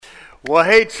Well,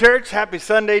 hey church, happy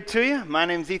Sunday to you. My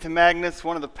name's Ethan Magnus,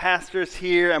 one of the pastors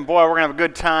here, and boy, we're going to have a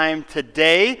good time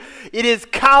today. It is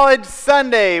College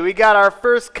Sunday. We got our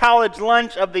first college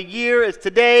lunch of the year is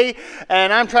today,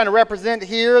 and I'm trying to represent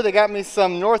here. They got me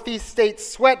some Northeast State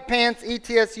sweatpants,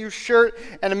 ETSU shirt,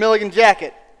 and a Milligan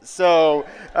jacket. So,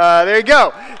 there you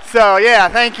go. So, yeah,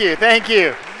 thank you.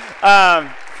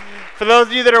 For those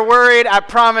of you that are worried, I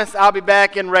promise I'll be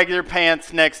back in regular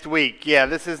pants next week. Yeah,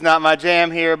 this is not my jam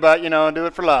here, but, do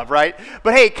it for love, right?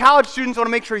 But hey, college students, want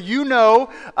to make sure you know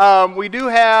we do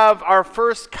have our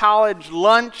first college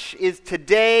lunch is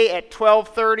today at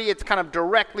 12:30. It's kind of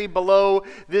directly below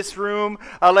this room.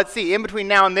 Let's see, in between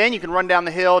now and then, you can run down the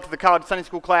hill to the college Sunday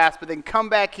school class, but then come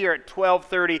back here at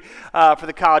 12:30 for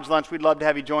the college lunch. We'd love to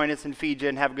have you join us and feed you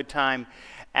and have a good time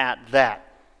at that.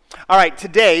 All right,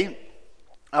 today,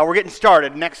 we're getting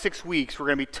started. Next 6 weeks, we're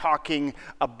going to be talking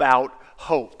about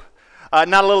hope.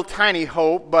 Not a little tiny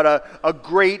hope, but a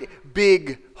great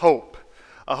big hope.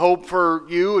 A hope for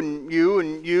you and you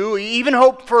and you, even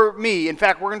hope for me. In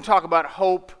fact, we're going to talk about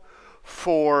hope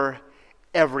for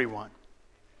everyone.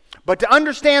 But to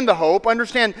understand the hope,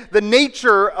 understand the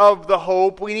nature of the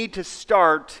hope, we need to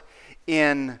start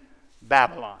in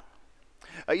Babylon.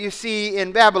 You see,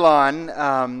 in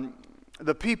Babylon,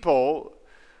 the people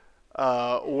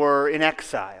were in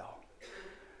exile.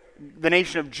 The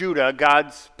nation of Judah,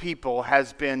 God's people,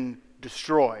 has been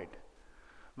destroyed.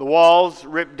 The walls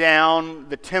ripped down,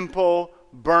 the temple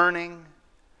burning.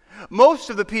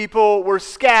 Most of the people were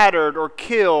scattered or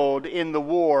killed in the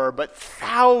war, but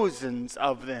thousands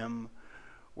of them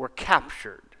were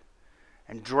captured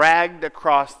and dragged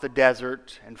across the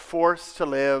desert and forced to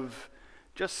live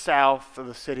just south of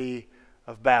the city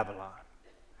of Babylon.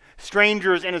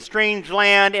 Strangers in a strange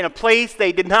land, in a place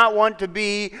they did not want to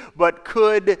be, but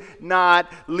could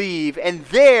not leave. And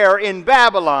there in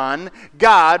Babylon,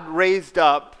 God raised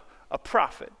up a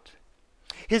prophet.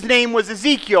 His name was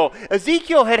Ezekiel.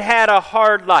 Ezekiel had had a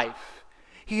hard life.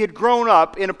 He had grown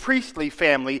up in a priestly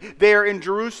family there in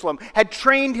Jerusalem, had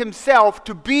trained himself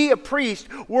to be a priest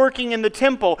working in the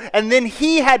temple, and then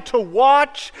he had to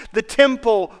watch the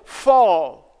temple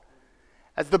fall.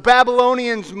 As the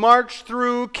Babylonians marched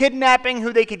through, kidnapping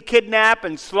who they could kidnap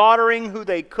and slaughtering who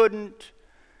they couldn't,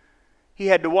 he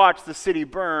had to watch the city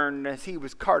burn as he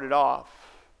was carted off.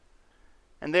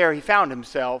 And there he found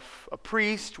himself, a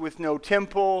priest with no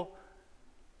temple,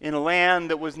 in a land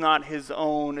that was not his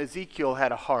own. Ezekiel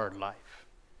had a hard life.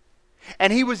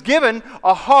 And he was given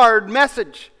a hard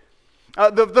message.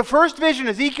 The first vision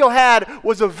Ezekiel had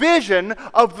was a vision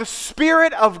of the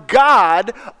Spirit of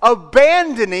God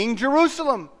abandoning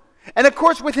Jerusalem. And of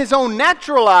course, with his own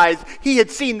natural eyes, he had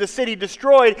seen the city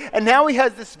destroyed, and now he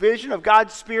has this vision of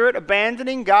God's Spirit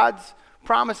abandoning God's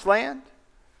promised land.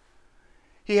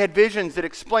 He had visions that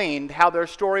explained how their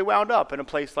story wound up in a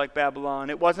place like Babylon.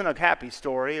 It wasn't a happy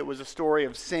story. It was a story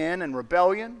of sin and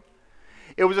rebellion.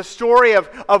 It was a story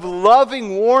of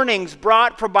loving warnings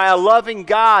brought by a loving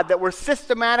God that were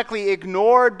systematically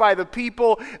ignored by the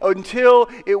people until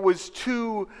it was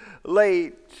too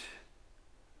late.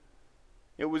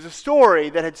 It was a story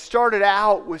that had started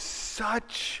out with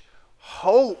such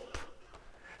hope,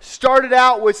 started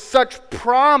out with such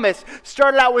promise,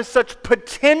 started out with such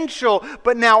potential,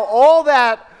 but now all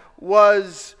that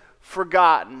was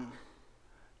forgotten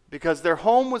because their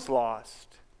home was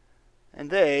lost and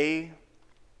they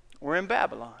were in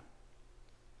Babylon.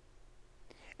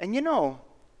 And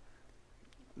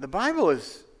the Bible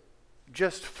is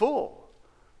just full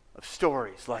of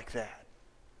stories like that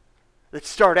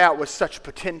start out with such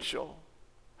potential.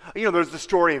 There's the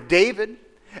story of David,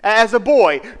 as a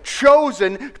boy,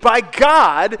 chosen by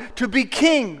God to be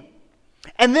king.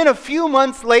 And then a few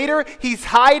months later, he's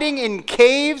hiding in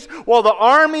caves while the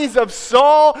armies of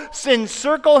Saul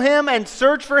encircle him and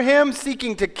search for him,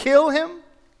 seeking to kill him.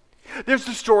 There's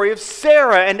the story of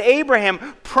Sarah and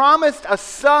Abraham, promised a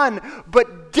son,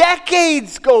 but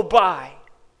decades go by.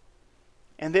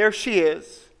 And there she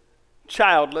is,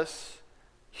 childless,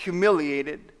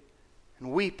 humiliated,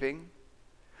 and weeping.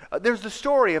 There's the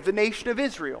story of the nation of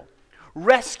Israel,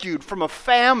 rescued from a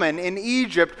famine in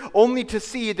Egypt, only to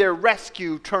see their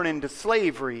rescue turn into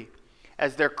slavery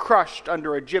as they're crushed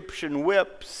under Egyptian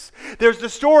whips. There's the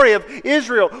story of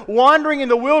Israel wandering in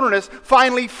the wilderness,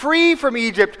 finally free from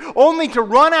Egypt, only to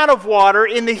run out of water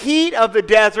in the heat of the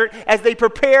desert as they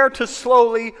prepare to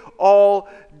slowly all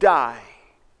die.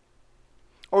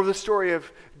 Or the story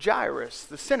of Jairus,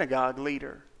 the synagogue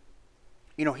leader.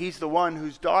 He's the one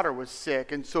whose daughter was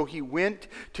sick, and so he went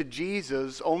to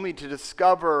Jesus only to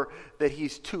discover that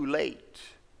he's too late.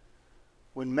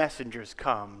 when messengers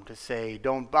come to say,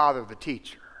 don't bother the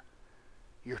teacher.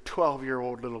 your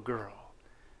 12-year-old little girl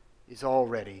is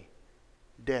already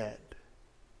dead.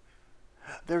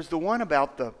 There's the one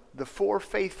about the four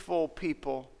faithful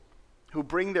people who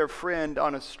bring their friend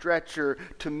on a stretcher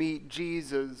to meet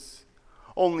Jesus,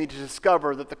 only to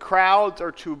discover that the crowds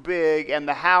are too big and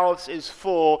the house is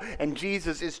full and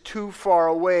Jesus is too far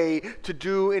away to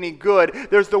do any good.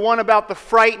 There's the one about the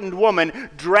frightened woman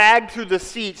dragged through the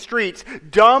streets,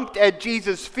 dumped at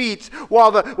Jesus' feet,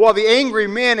 while the angry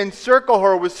men encircle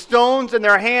her with stones in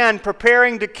their hand,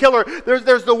 preparing to kill her.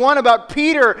 There's the one about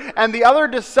Peter and the other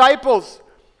disciples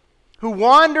who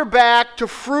wander back to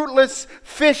fruitless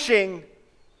fishing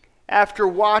after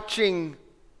watching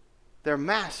their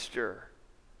master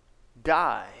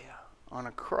die on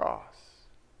a cross.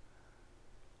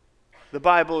 The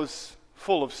Bible is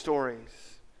full of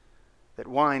stories that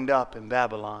wind up in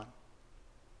Babylon.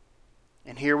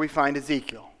 And here we find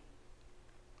Ezekiel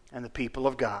and the people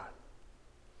of God,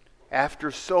 after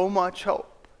so much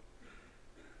hope,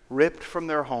 ripped from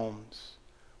their homes,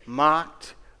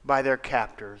 mocked by their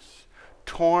captors,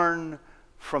 torn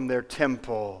from their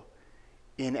temple,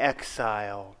 in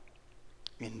exile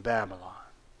in Babylon.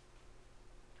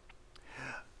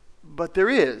 But there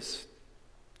is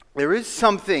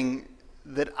something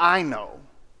that I know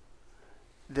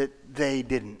that they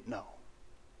didn't know.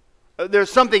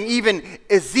 There's something even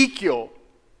Ezekiel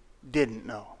didn't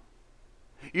know.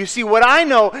 You see, what I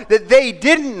know that they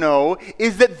didn't know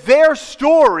is that their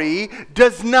story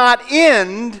does not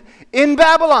end in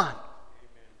Babylon.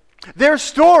 Their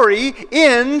story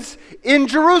ends in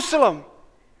Jerusalem.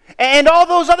 And all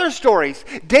those other stories.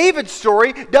 David's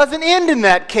story doesn't end in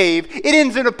that cave. It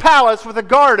ends in a palace with a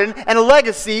garden and a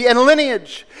legacy and a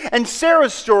lineage. And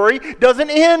Sarah's story doesn't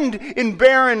end in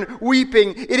barren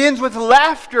weeping. It ends with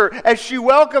laughter as she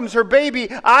welcomes her baby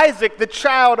Isaac, the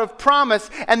child of promise.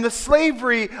 And the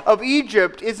slavery of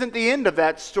Egypt isn't the end of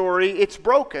that story. It's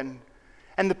broken.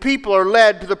 And the people are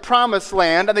led to the promised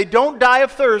land, and they don't die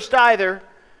of thirst either.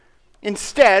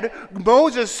 Instead,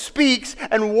 Moses speaks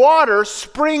and water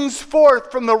springs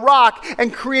forth from the rock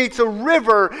and creates a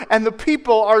river, and the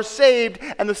people are saved.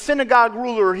 And the synagogue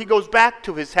ruler, he goes back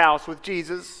to his house with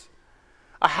Jesus,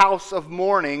 a house of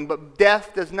mourning, but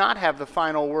death does not have the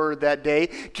final word that day.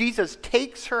 Jesus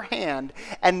takes her hand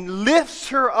and lifts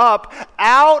her up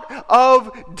out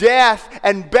of death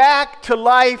and back to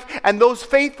life. And those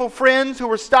faithful friends who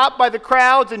were stopped by the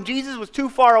crowds and Jesus was too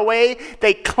far away,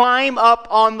 they climb up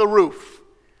on the roof.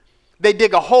 They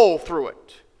dig a hole through it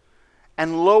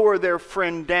and lower their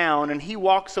friend down, and he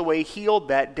walks away healed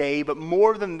that day. But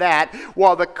more than that,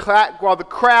 while the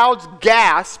crowds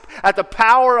gasp at the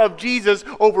power of Jesus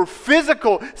over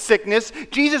physical sickness,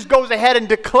 Jesus goes ahead and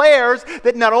declares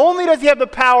that not only does he have the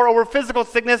power over physical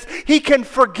sickness, he can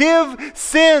forgive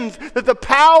sins, that the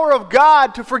power of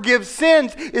God to forgive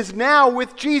sins is now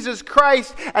with Jesus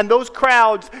Christ. And those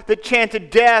crowds that chanted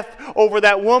death over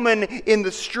that woman in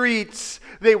the streets,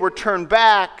 they were turned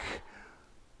back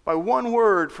by one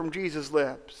word from Jesus'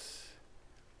 lips.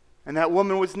 And that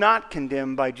woman was not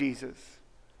condemned by Jesus,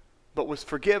 but was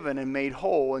forgiven and made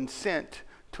whole and sent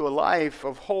to a life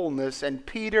of wholeness. And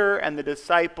Peter and the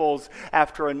disciples,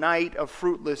 after a night of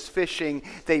fruitless fishing,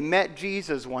 they met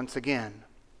Jesus once again,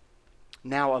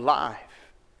 now alive.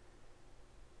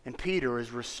 And Peter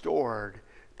is restored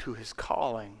to his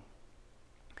calling.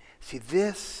 See,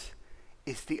 this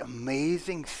is the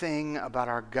amazing thing about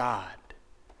our God.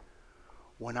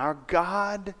 When our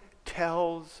God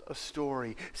tells a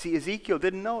story. See, Ezekiel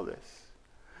didn't know this.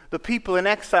 The people in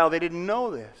exile, they didn't know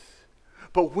this.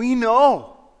 But we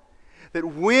know that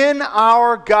when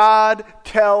our God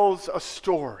tells a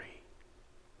story,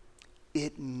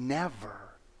 it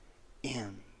never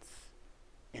ends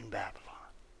in Babylon.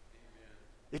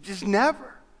 It just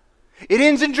never. It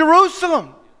ends in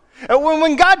Jerusalem. And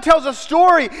when God tells a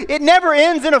story, it never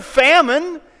ends in a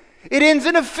famine. It ends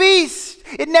in a feast.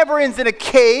 It never ends in a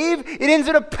cave. It ends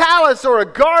in a palace or a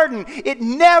garden. It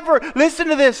never, listen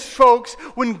to this, folks.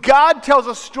 When God tells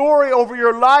a story over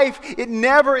your life, it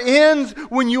never ends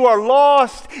when you are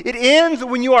lost. It ends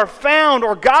when you are found,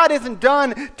 or God isn't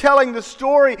done telling the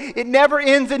story. It never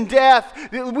ends in death.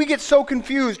 We get so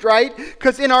confused, right?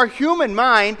 Because in our human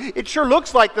mind, it sure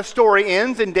looks like the story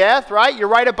ends in death, right? You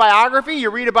write a biography, you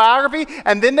read a biography,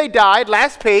 and then they died,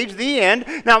 last page, the end.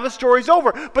 Now the story's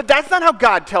over. But that's not how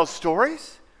God tells stories.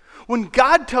 When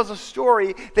God tells a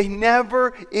story, they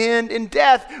never end in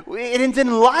death. It ends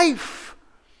in life.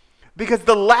 Because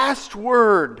the last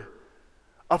word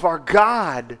of our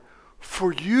God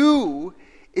for you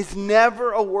is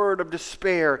never a word of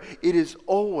despair. It is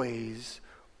always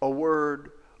a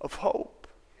word of hope.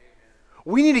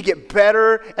 We need to get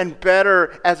better and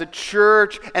better as a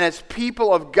church and as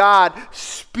people of God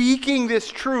speaking this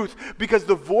truth, because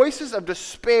the voices of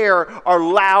despair are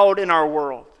loud in our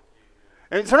world.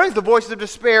 And sometimes the voices of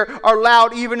despair are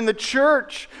loud even in the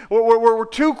church. We're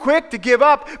too quick to give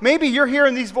up. Maybe you're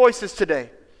hearing these voices today.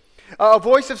 A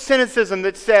voice of cynicism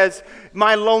that says,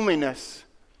 my loneliness,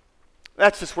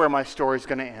 that's just where my story's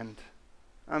going to end.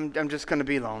 I'm just going to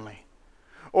be lonely.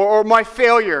 Or my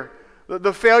failure,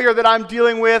 the failure that I'm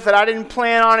dealing with, that I didn't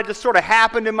plan on, it just sort of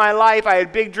happened in my life. I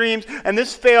had big dreams, and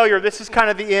this failure, this is kind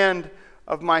of the end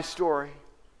of my story.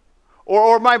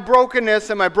 Or my brokenness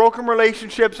and my broken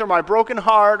relationships, or my broken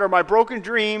heart, or my broken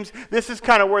dreams, this is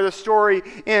kind of where the story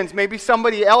ends. Maybe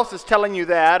somebody else is telling you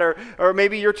that, or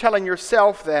maybe you're telling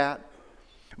yourself that.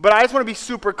 But I just want to be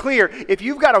super clear. If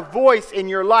you've got a voice in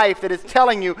your life that is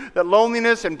telling you that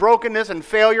loneliness and brokenness and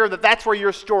failure, that's where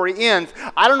your story ends,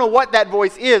 I don't know what that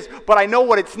voice is, but I know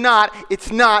what it's not.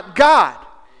 It's not God.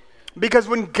 Because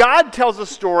when God tells a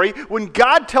story, when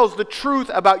God tells the truth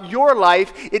about your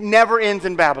life, it never ends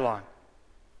in Babylon.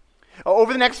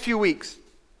 Over the next few weeks,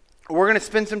 we're going to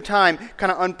spend some time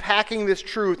kind of unpacking this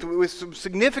truth with some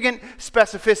significant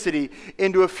specificity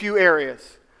into a few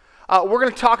areas. We're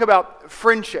going to talk about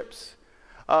friendships.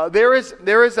 There's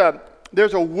a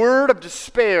word of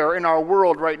despair in our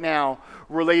world right now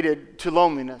related to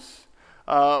loneliness.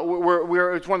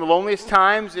 It's one of the loneliest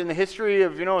times in the history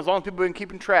of, as long as people have been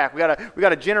keeping track. We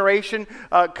got a generation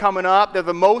coming up. They're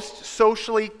the most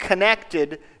socially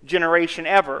connected generation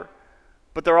ever,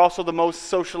 but they're also the most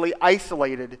socially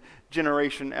isolated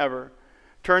generation ever.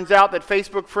 Turns out that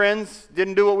Facebook friends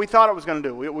didn't do what we thought it was going to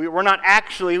do. We don't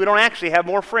actually have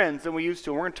more friends than we used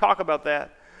to. And we're going to talk about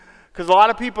that. Because a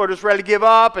lot of people are just ready to give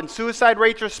up, and suicide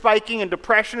rates are spiking, and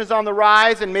depression is on the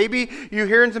rise, and maybe you're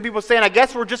hearing some people saying, I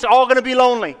guess we're just all going to be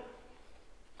lonely.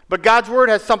 But God's Word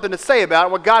has something to say about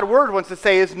it. What God's Word wants to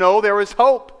say is, no, there is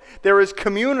hope. There is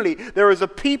community. There is a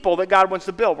people that God wants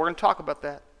to build. We're going to talk about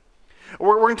that.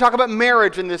 We're going to talk about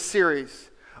marriage in this series.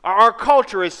 Our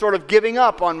culture is sort of giving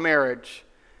up on marriage.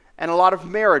 And a lot of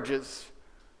marriages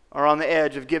are on the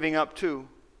edge of giving up too.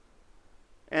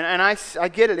 And I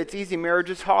get it. It's easy. Marriage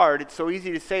is hard. It's so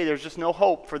easy to say there's just no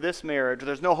hope for this marriage. Or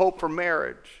there's no hope for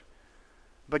marriage.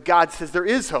 But God says there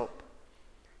is hope.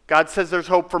 God says there's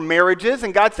hope for marriages.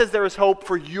 And God says there is hope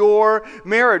for your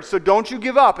marriage. So don't you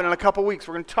give up. And in a couple weeks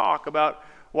we're going to talk about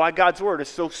why God's Word is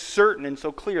so certain and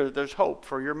so clear that there's hope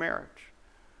for your marriage.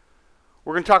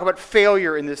 We're going to talk about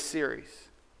failure in this series.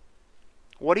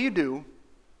 What do you do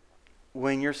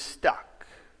when you're stuck?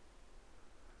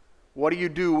 What do you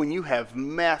do when you have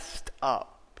messed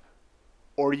up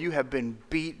or you have been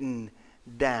beaten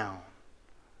down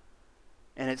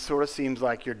and it sort of seems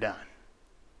like you're done?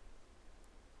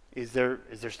 Is there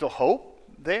still hope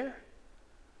there?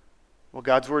 Well,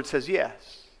 God's Word says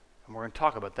yes. And we're going to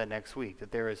talk about that next week,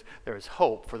 that there is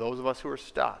hope for those of us who are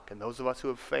stuck and those of us who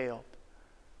have failed.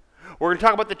 We're going to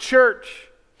talk about the church.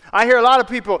 I hear a lot of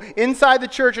people inside the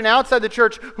church and outside the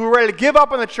church who are ready to give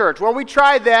up on the church. Well, we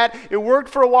tried that. It worked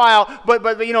for a while, but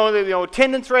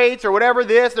attendance rates or whatever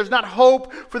there's not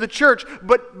hope for the church.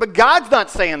 But God's not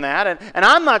saying that, and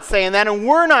I'm not saying that, and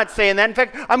we're not saying that. In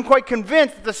fact, I'm quite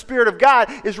convinced that the Spirit of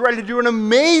God is ready to do an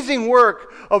amazing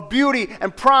work of beauty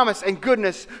and promise and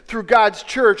goodness through God's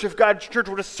church if God's church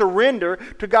will just surrender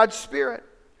to God's Spirit.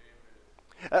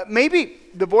 Maybe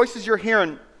the voices you're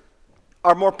hearing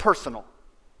are more personal.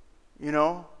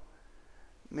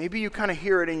 Maybe you kind of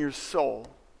hear it in your soul.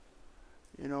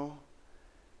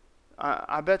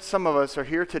 I bet some of us are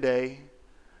here today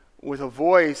with a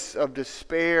voice of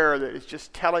despair that is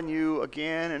just telling you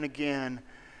again and again,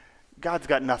 God's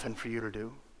got nothing for you to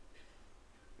do.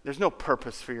 There's no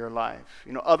purpose for your life.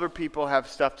 Other people have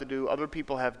stuff to do. Other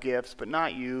people have gifts, but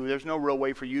not you. There's no real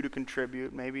way for you to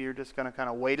contribute. Maybe you're just going to kind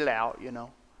of wait it out,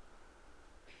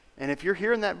 And if you're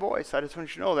hearing that voice, I just want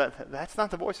you to know that that's not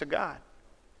the voice of God.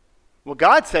 What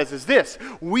God says is this: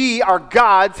 we are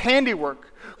God's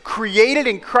handiwork, created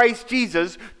in Christ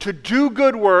Jesus to do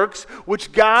good works,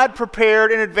 which God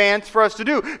prepared in advance for us to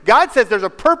do. God says there's a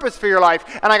purpose for your life,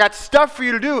 and I got stuff for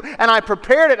you to do, and I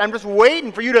prepared it. I'm just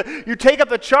waiting for you to take up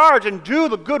the charge and do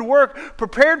the good work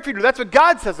prepared for you to do. That's what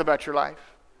God says about your life.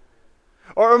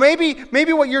 Or maybe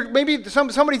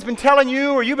somebody's been telling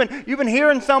you, or you've been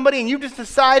hearing somebody, and you've just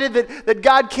decided that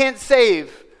God can't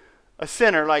save a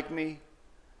sinner like me.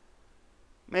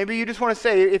 Maybe you just want to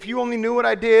say, if you only knew what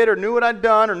I did, or knew what I'd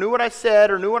done, or knew what I said,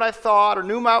 or knew what I thought, or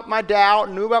knew about my doubt,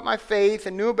 and knew about my faith,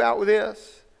 and knew about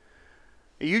this,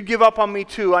 you'd give up on me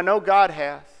too. I know God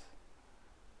has.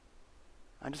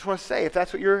 I just want to say, if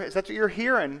that's what you're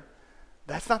hearing,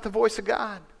 that's not the voice of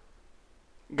God.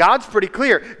 God's pretty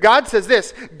clear. God says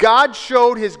this, God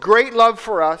showed his great love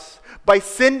for us by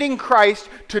sending Christ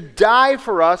to die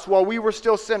for us while we were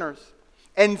still sinners.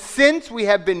 And since we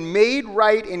have been made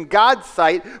right in God's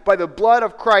sight by the blood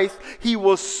of Christ, he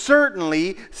will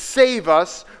certainly save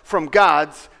us from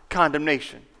God's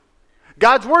condemnation.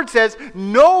 God's word says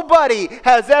nobody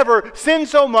has ever sinned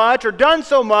so much or done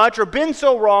so much or been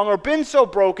so wrong or been so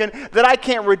broken that I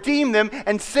can't redeem them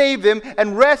and save them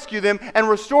and rescue them and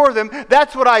restore them.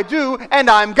 That's what I do, and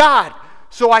I'm God,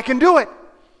 so I can do it.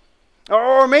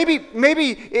 Or maybe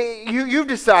you've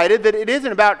decided that it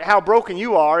isn't about how broken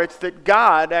you are, it's that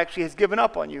God actually has given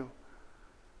up on you.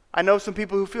 I know some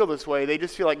people who feel this way. They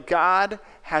just feel like God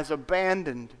has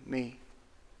abandoned me.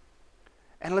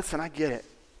 And listen, I get it.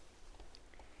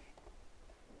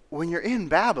 When you're in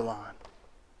Babylon,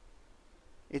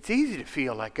 it's easy to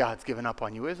feel like God's given up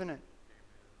on you, isn't it?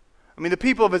 I mean, the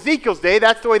people of Ezekiel's day,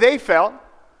 that's the way they felt.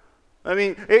 I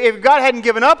mean, if God hadn't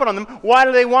given up on them, why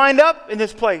do they wind up in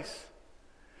this place?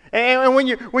 And when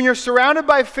you're surrounded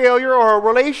by failure, or a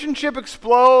relationship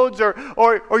explodes,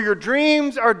 or your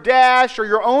dreams are dashed, or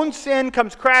your own sin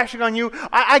comes crashing on you,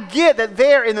 I get that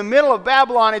there in the middle of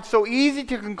Babylon, it's so easy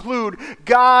to conclude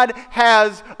God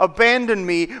has abandoned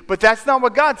me, but that's not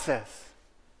what God says.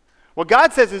 What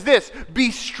God says is this: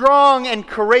 be strong and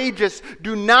courageous.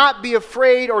 Do not be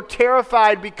afraid or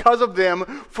terrified because of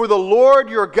them, for the Lord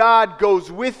your God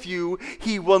goes with you.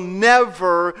 He will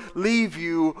never leave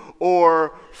you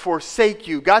or forsake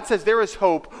you. God says there is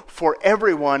hope for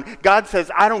everyone. God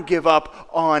says, I don't give up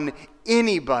on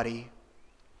anybody.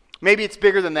 Maybe it's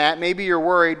bigger than that. Maybe you're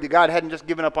worried that God hadn't just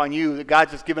given up on you, that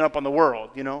God's just given up on the world,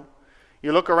 you know.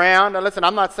 You look around, and listen,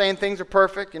 I'm not saying things are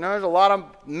perfect. You know, there's a lot of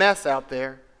mess out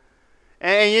there.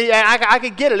 And I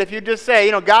could get it if you just say,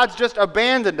 you know, God's just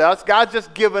abandoned us. God's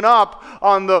just given up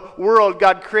on the world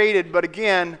God created. But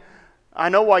again, I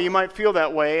know why you might feel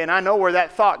that way, and I know where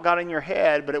that thought got in your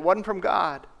head, but it wasn't from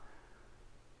God.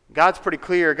 God's pretty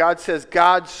clear. God says,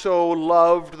 God so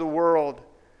loved the world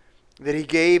that he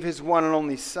gave his one and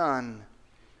only Son,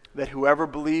 that whoever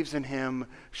believes in him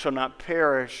shall not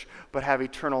perish, but have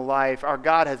eternal life. Our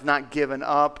God has not given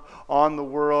up on the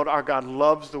world. Our God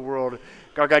loves the world.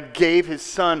 Our God gave his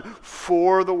Son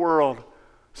for the world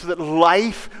so that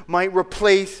life might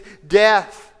replace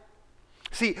death.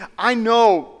 See, I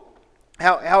know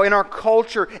how in our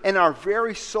culture and our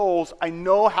very souls, I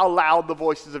know how loud the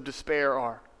voices of despair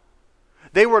are.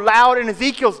 They were loud in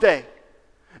Ezekiel's day.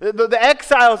 The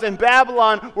exiles in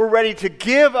Babylon were ready to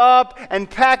give up and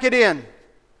pack it in.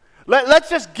 Let's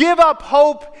just give up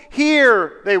hope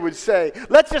here, they would say.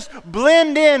 Let's just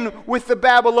blend in with the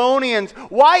Babylonians.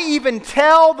 Why even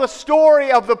tell the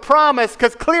story of the promise?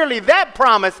 Because clearly that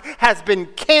promise has been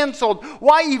canceled.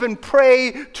 Why even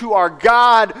pray to our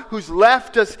God who's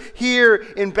left us here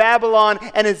in Babylon?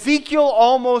 And Ezekiel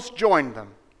almost joined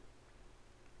them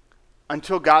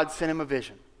until God sent him a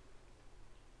vision.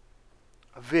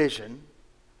 A vision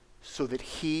so that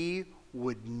he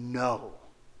would know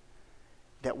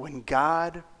that when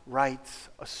God writes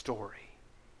a story,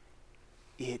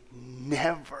 it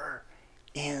never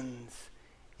ends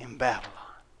in Babylon.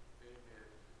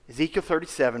 Ezekiel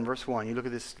 37, verse 1. You look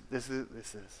at this. This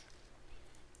is.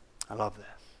 I love this.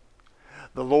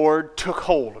 The Lord took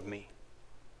hold of me.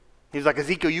 He was like,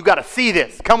 Ezekiel, you got to see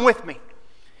this. Come with me.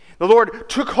 The Lord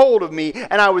took hold of me,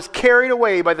 and I was carried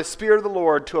away by the Spirit of the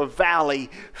Lord to a valley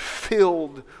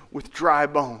filled with dry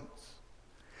bones.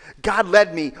 God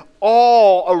led me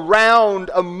all around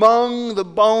among the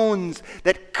bones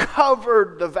that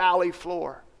covered the valley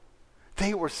floor.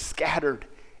 They were scattered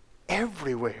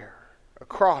everywhere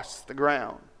across the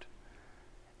ground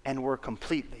and were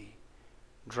completely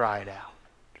dried out.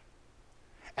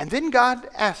 And then God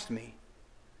asked me,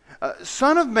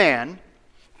 Son of man,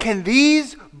 can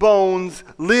these bones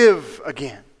live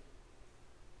again?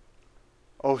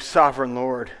 O sovereign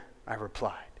Lord, I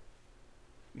replied,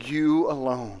 you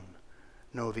alone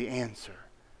know the answer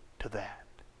to that.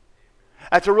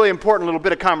 That's a really important little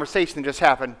bit of conversation that just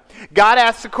happened. God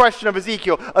asks the question of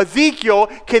Ezekiel, Ezekiel,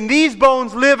 can these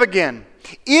bones live again?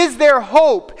 Is there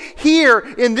hope here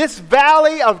in this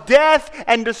valley of death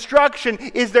and destruction?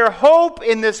 Is there hope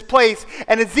in this place?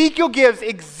 And Ezekiel gives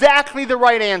exactly the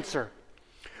right answer.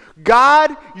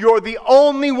 God, you're the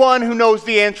only one who knows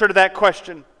the answer to that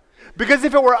question. Because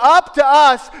if it were up to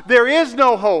us, there is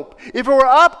no hope. If it were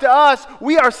up to us,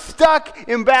 we are stuck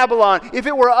in Babylon. If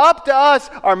it were up to us,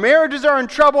 our marriages are in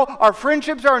trouble, our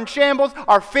friendships are in shambles,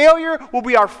 our failure will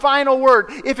be our final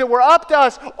word. If it were up to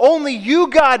us, only you,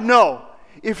 God, know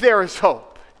if there is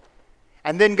hope.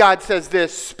 And then God says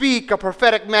this, speak a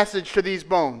prophetic message to these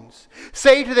bones.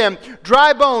 Say to them,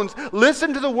 dry bones,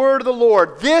 listen to the word of the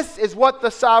Lord. This is what the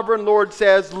sovereign Lord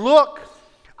says. Look,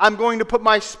 I'm going to put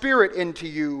my spirit into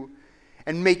you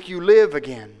and make you live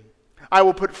again. I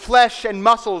will put flesh and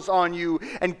muscles on you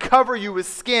and cover you with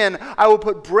skin. I will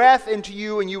put breath into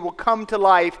you and you will come to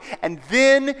life. And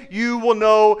then you will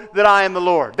know that I am the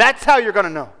Lord. That's how you're going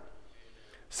to know.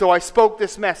 So I spoke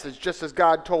this message just as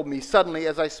God told me. Suddenly,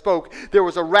 as I spoke, there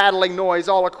was a rattling noise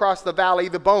all across the valley.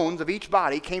 The bones of each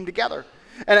body came together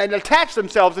and attached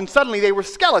themselves, and suddenly they were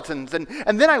skeletons. And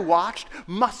then I watched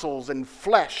muscles and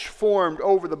flesh formed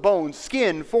over the bones,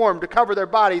 skin formed to cover their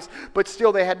bodies, but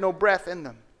still they had no breath in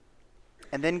them.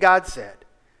 And then God said,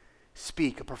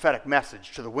 speak a prophetic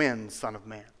message to the winds, Son of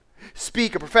Man.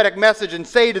 Speak a prophetic message and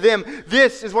say to them,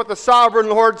 this is what the sovereign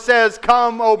Lord says.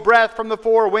 Come, O breath from the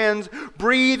four winds,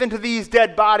 breathe into these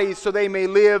dead bodies so they may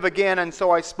live again. And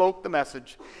so I spoke the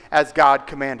message as God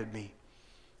commanded me.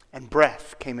 And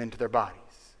breath came into their bodies.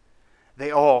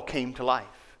 They all came to life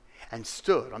and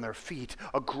stood on their feet,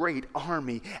 a great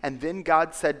army. And then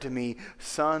God said to me,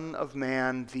 Son of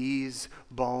man, these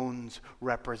bones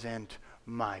represent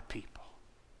my people.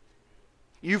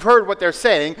 You've heard what they're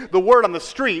saying, the word on the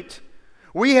street.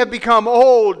 We have become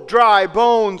old, dry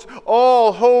bones.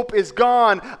 All hope is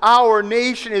gone. Our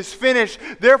nation is finished.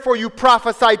 Therefore you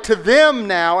prophesy to them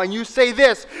now, and you say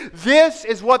this. This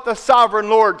is what the sovereign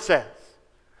Lord says.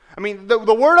 I mean, the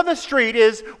word on the street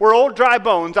is, we're old, dry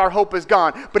bones. Our hope is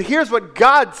gone. But here's what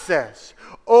God says.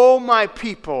 O my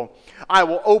people, I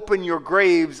will open your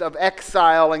graves of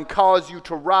exile and cause you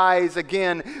to rise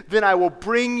again. Then I will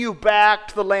bring you back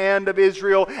to the land of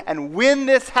Israel. And when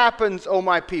this happens, O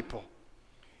my people,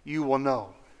 you will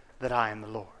know that I am the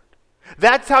Lord.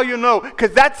 That's how you know,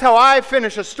 because that's how I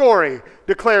finish a story,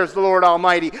 declares the Lord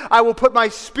Almighty. I will put my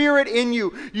spirit in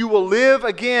you. You will live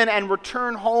again and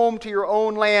return home to your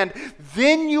own land.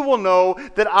 Then you will know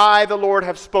that I, the Lord,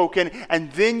 have spoken,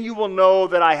 and then you will know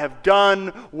that I have done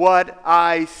what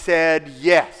I said.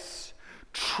 Yes,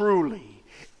 truly,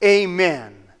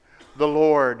 amen. The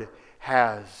Lord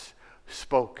has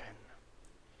spoken.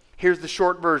 Here's the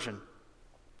short version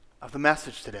of the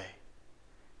message today.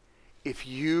 If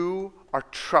you are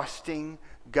trusting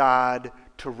God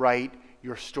to write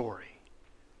your story,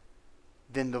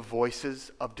 then the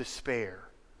voices of despair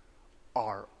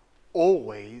are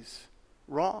always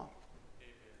wrong.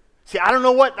 See, I don't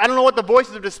know what the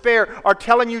voices of despair are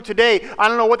telling you today. I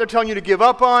don't know what they're telling you to give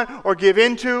up on or give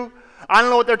into. I don't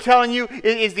know what they're telling you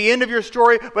is the end of your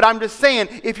story, but I'm just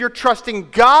saying, if you're trusting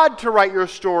God to write your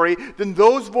story, then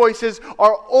those voices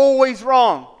are always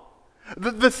wrong.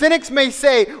 The cynics may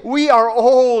say, we are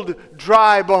old,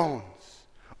 dry bones.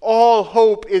 All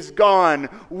hope is gone.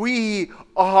 We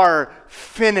are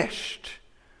finished.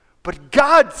 But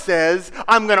God says,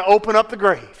 I'm going to open up the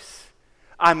graves.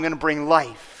 I'm going to bring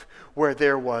life where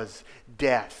there was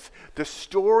death. The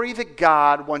story that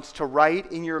God wants to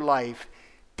write in your life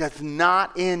does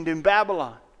not end in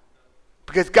Babylon.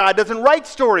 Because God doesn't write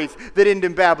stories that end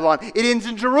in Babylon. It ends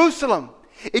in Jerusalem.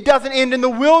 It doesn't end in the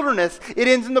wilderness. It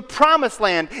ends in the promised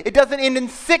land. It doesn't end in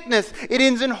sickness. It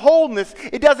ends in wholeness.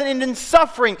 It doesn't end in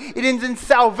suffering. It ends in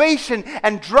salvation.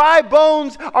 And dry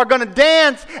bones are going to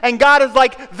dance. And God is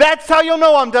like, that's how you'll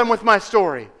know I'm done with my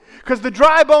story. Because the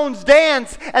dry bones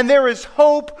dance and there is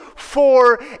hope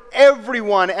for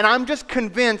everyone. And I'm just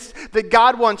convinced that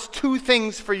God wants two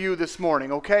things for you this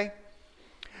morning, okay?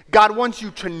 God wants you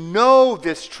to know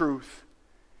this truth.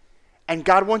 And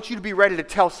God wants you to be ready to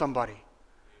tell somebody.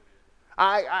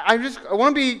 I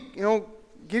want to be,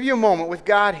 give you a moment with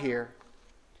God here.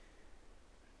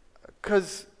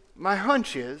 Because my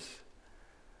hunch is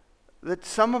that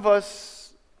some of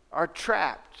us are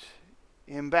trapped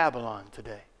in Babylon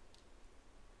today.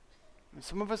 And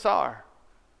some of us are.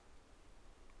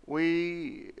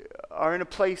 We are in a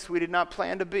place we did not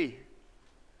plan to be.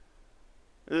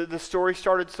 The story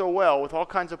started so well with all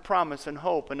kinds of promise and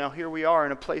hope, and now here we are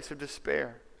in a place of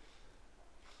despair.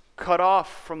 Cut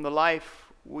off from the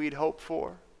life we'd hoped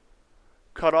for.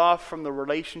 Cut off from the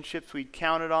relationships we'd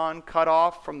counted on. Cut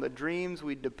off from the dreams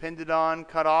we'd depended on.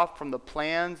 Cut off from the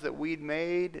plans that we'd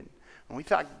made. And we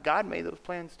thought God made those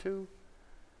plans too.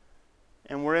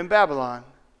 And we're in Babylon.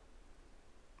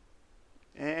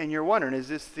 And you're wondering, is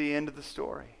this the end of the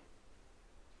story?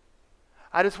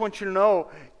 I just want you to know,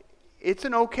 it's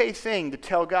an okay thing to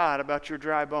tell God about your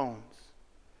dry bones.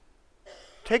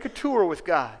 Take a tour with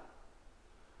God.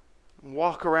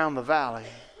 Walk around the valley.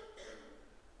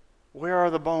 Where are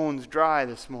the bones dry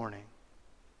this morning?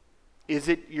 Is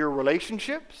it your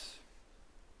relationships?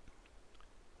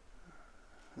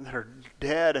 that are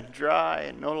dead and dry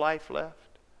and no life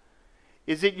left?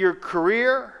 Is it your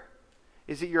career?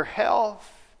 Is it your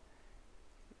health?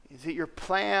 Is it your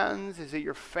plans? Is it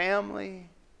your family?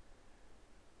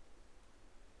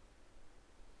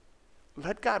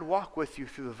 Let God walk with you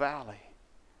through the valley.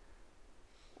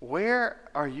 Where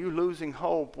are you losing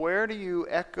hope? Where do you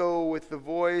echo with the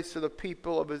voice of the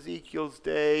people of Ezekiel's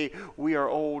day, "We are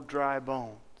old, dry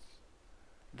bones.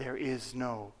 There is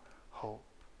no hope"?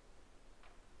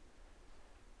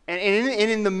 And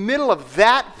in the middle of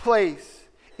that place,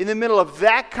 in the middle of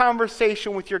that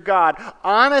conversation with your God,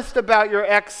 honest about your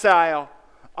exile,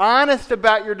 honest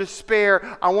about your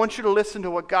despair, I want you to listen to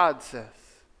what God says.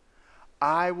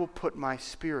 "I will put my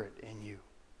spirit in you,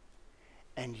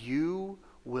 and you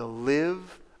will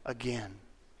live again,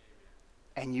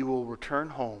 and you will return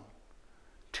home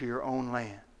to your own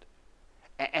land."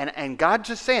 And God's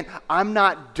just saying, I'm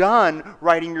not done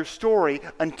writing your story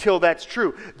until that's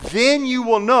true. Then you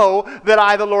will know that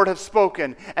I, the Lord, have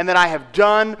spoken, and that I have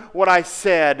done what I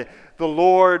said. The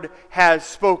Lord has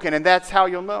spoken, and that's how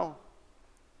you'll know.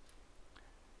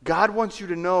 God wants you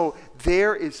to know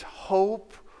there is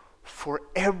hope for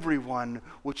everyone,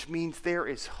 which means there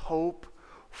is hope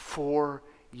for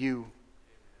you.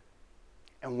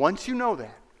 And once you know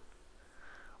that,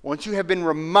 once you have been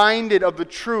reminded of the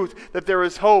truth that there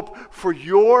is hope for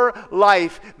your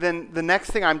life, then the next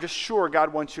thing I'm just sure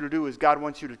God wants you to do is God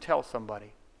wants you to tell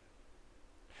somebody.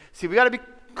 See, we got to be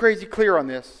crazy clear on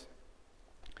this.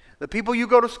 The people you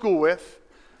go to school with,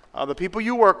 the people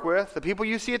you work with, the people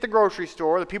you see at the grocery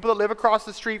store, the people that live across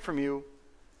the street from you,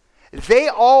 they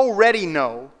already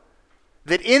know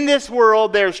that in this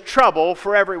world there's trouble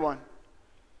for everyone.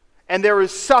 And there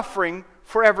is suffering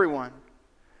for everyone.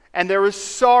 And there is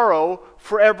sorrow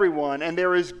for everyone. And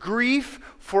there is grief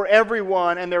for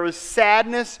everyone. And there is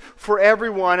sadness for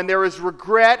everyone. And there is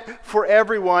regret for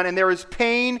everyone. And there is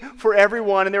pain for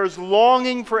everyone. And there is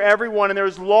longing for everyone. And there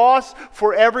is loss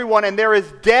for everyone. And there is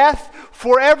death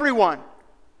for everyone.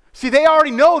 See, they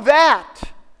already know that.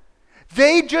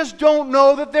 They just don't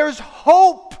know that there's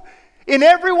hope in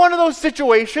every one of those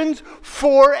situations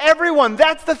for everyone.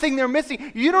 That's the thing they're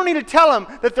missing. You don't need to tell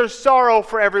them that there's sorrow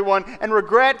for everyone and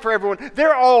regret for everyone.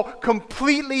 They're all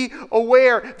completely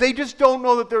aware. They just don't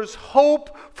know that there's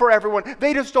hope for everyone.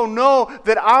 They just don't know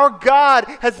that our God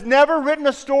has never written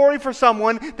a story for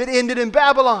someone that ended in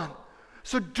Babylon.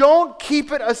 So don't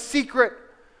keep it a secret.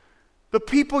 The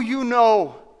people you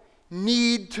know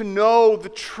need to know the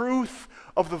truth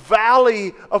of the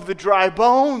valley of the dry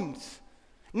bones.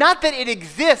 Not that it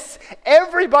exists.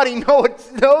 Everybody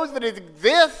knows that it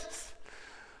exists.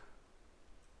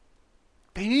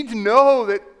 They need to know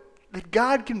that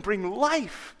God can bring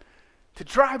life to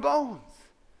dry bones.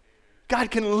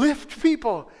 God can lift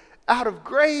people out of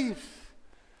graves.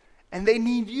 And they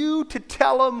need you to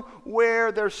tell them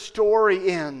where their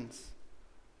story ends.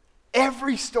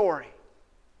 Every story.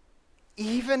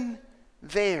 Even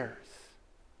theirs.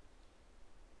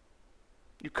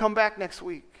 You come back next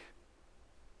week.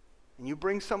 And you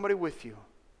bring somebody with you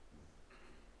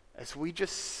as we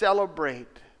just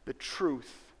celebrate the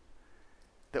truth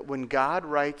that when God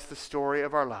writes the story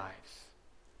of our lives,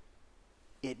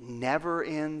 it never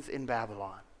ends in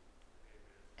Babylon.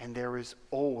 And there is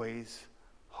always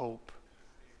hope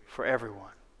for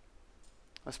everyone.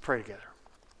 Let's pray together.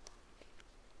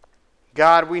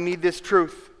 God, we need this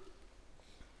truth,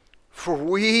 for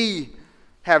we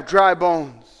have dry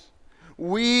bones.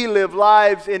 We live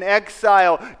lives in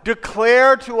exile.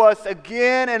 Declare to us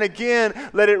again and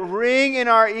again, let it ring in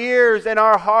our ears and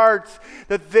our hearts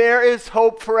that there is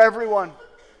hope for everyone.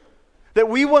 That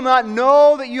we will not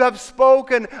know that you have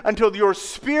spoken until your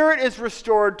Spirit is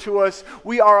restored to us.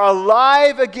 We are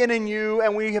alive again in you,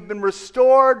 and we have been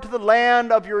restored to the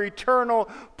land of your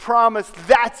eternal promise.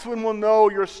 That's when we'll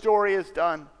know your story is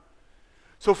done.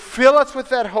 So fill us with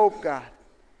that hope, God.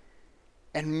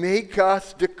 And make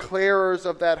us declarers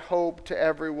of that hope to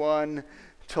everyone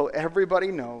till everybody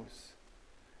knows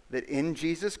that in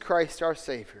Jesus Christ our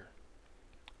Savior,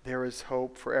 there is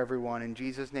hope for everyone. In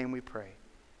Jesus' name we pray.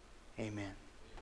 Amen.